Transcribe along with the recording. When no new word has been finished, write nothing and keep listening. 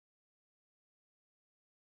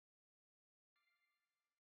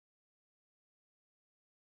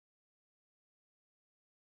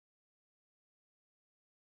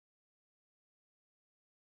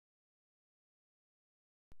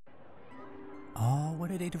Oh,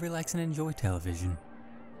 what a day to relax and enjoy television.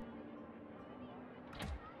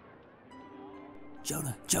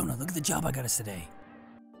 Jonah, look at the job I got us today.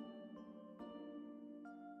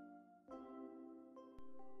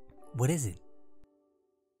 What is it?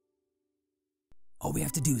 All we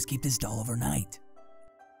have to do is keep this doll overnight.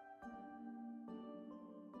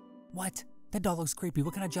 What? That doll looks creepy.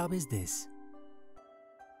 What kind of job is this?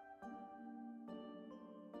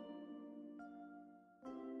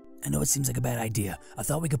 I know it seems like a bad idea. I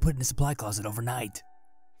thought we could put it in a supply closet overnight.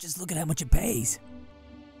 Just look at how much it pays.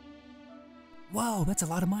 Whoa, that's a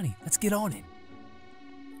lot of money. Let's get on it.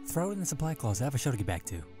 Throw it in the supply closet. I have a show to get back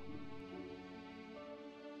to.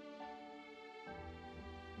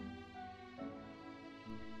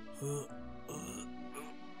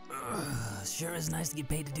 Sure is nice to get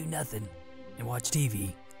paid to do nothing and watch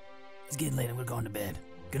TV. It's getting late. I'm gonna go on to bed.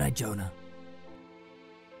 Good night, Jonah.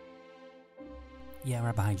 Yeah, I'm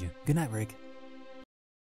right behind you. Good night, Rick.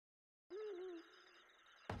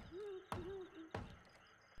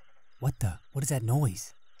 What the? What is that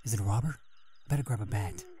noise? Is it a robber? I better grab a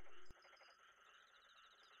bat.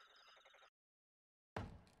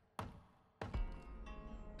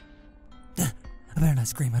 I better not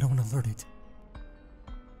scream. I don't want to alert it.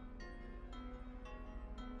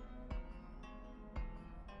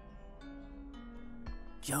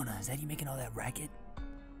 Jonah, is that you making all that racket?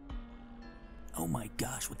 Oh my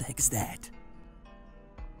gosh, what the heck is that?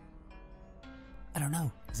 I don't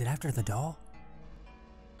know. Is it after the doll?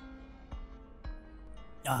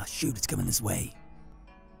 Ah, shoot, it's coming this way.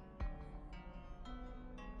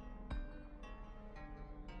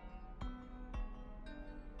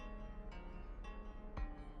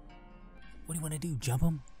 What do you want to do, jump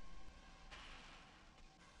him?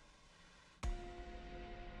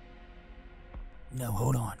 No,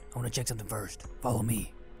 hold on. I want to check something first. Follow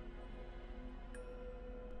me.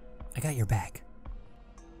 I got your back.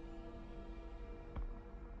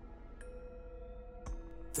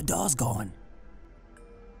 The doll's gone.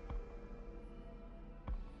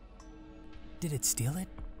 Did it steal it?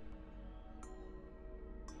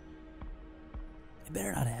 It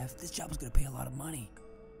better not have. This job is gonna pay a lot of money.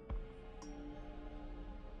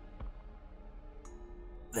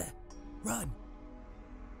 Run!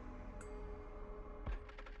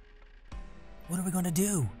 What are we gonna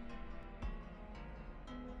do?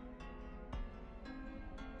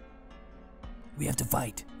 We have to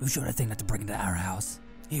fight. Who showed that thing not to break into our house?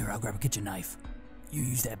 Here, I'll grab a kitchen knife. You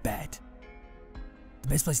use that bat. The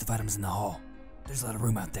best place to fight him is in the hall. There's a lot of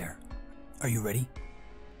room out there. Are you ready?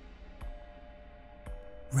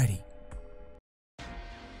 Ready.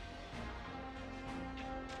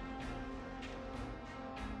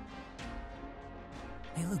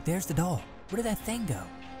 Hey look, there's the doll. Where did that thing go?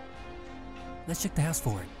 Let's check the house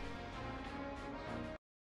for it.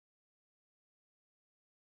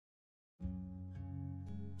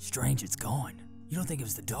 Strange, it's gone. You don't think it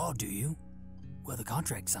was the doll, do you? Well, the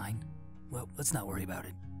contract signed. Well, let's not worry about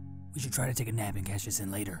it. We should try to take a nap and cash this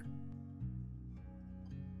in later.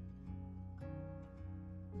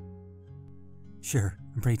 Sure,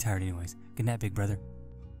 I'm pretty tired anyways. Good night, big brother.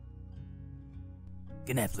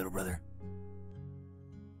 Good night, little brother.